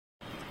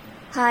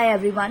Hi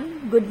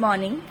everyone, good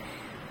morning.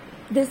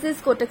 This is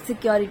Kotak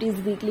Securities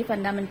Weekly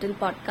Fundamental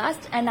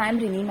Podcast and I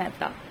am Rini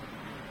Mehta.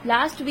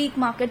 Last week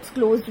markets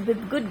closed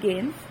with good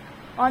gains.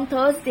 On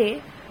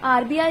Thursday,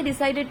 RBI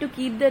decided to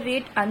keep the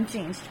rate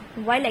unchanged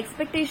while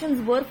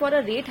expectations were for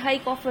a rate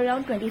hike of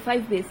around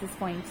 25 basis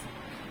points.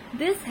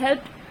 This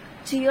helped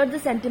cheer the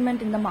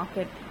sentiment in the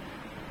market.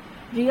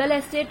 Real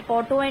estate,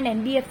 auto and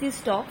NBFC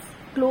stocks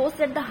closed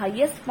at the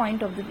highest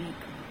point of the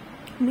week.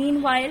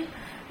 Meanwhile,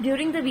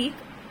 during the week,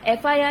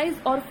 FIIs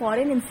or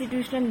foreign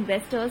institutional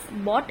investors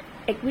bought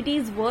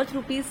equities worth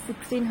rupees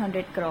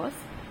 1600 crores,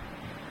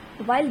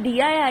 while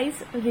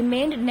DIIs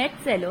remained net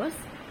sellers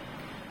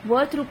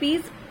worth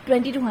rupees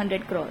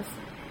 2200 crores.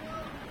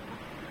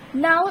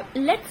 Now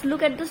let's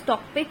look at the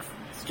stock picks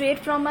straight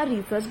from our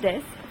research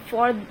desk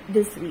for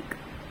this week.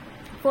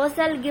 First,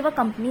 I'll give a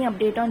company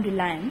update on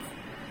Reliance.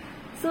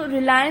 So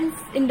Reliance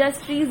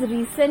Industries'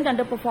 recent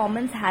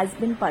underperformance has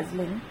been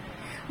puzzling.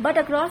 But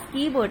across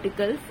key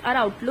verticals, our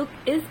outlook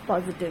is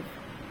positive.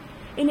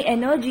 In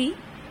energy,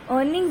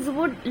 earnings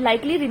would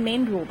likely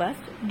remain robust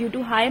due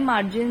to high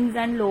margins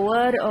and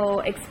lower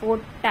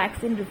export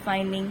tax in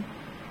refining,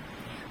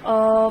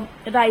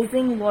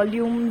 rising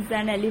volumes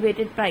and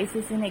elevated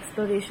prices in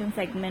exploration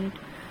segment,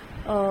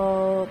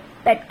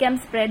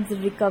 petchem spreads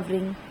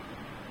recovering.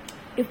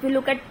 If we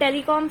look at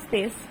telecom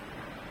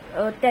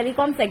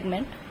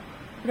segment,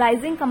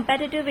 rising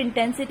competitive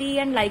intensity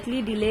and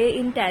likely delay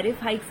in tariff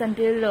hikes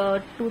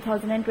until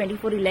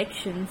 2024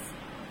 elections.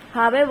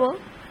 However,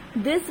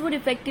 this would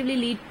effectively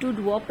lead to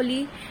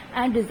duopoly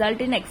and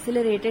result in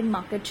accelerated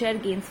market share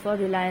gains for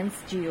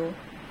Reliance Jio.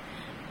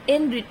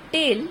 In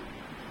retail,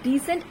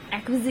 recent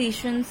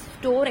acquisitions,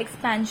 store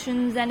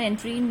expansions and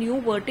entry in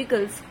new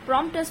verticals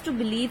prompt us to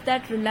believe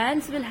that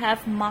Reliance will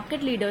have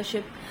market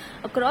leadership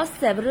across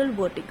several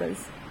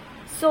verticals.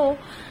 So,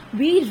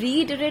 we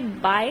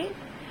reiterate buy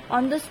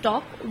on the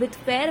stock with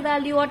fair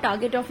value or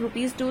target of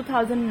rupees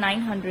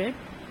 2,900,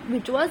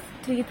 which was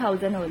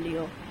 3,000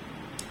 earlier.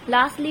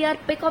 Lastly, our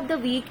pick of the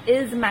week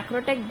is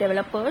Macrotech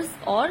Developers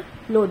or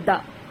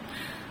Lodha.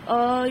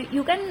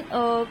 You can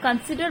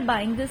consider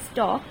buying this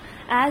stock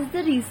as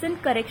the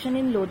recent correction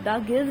in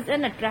Lodha gives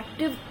an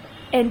attractive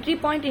entry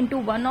point into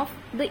one of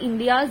the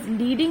India's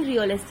leading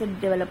real estate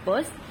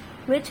developers,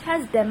 which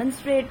has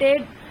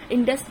demonstrated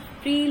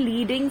industry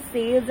leading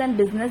sales and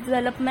business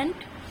development,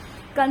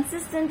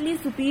 consistently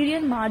superior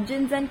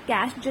margins and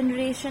cash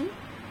generation,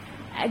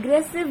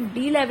 aggressive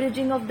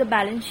deleveraging of the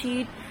balance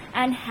sheet,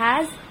 and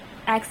has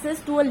access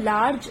to a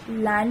large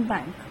land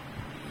bank.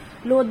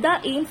 Lodha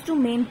aims to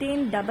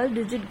maintain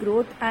double-digit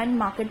growth and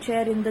market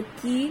share in the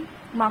key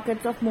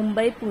markets of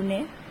Mumbai,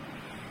 Pune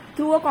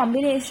through a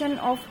combination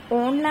of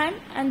owned land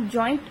and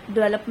joint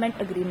development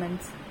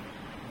agreements.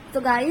 So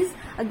guys,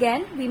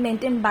 again we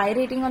maintain buy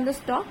rating on the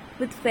stock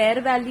with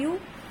fair value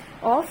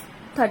of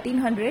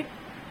 1300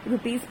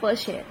 rupees per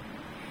share.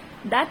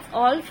 That's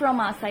all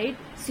from our side.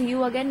 See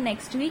you again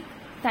next week.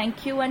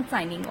 Thank you and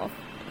signing off.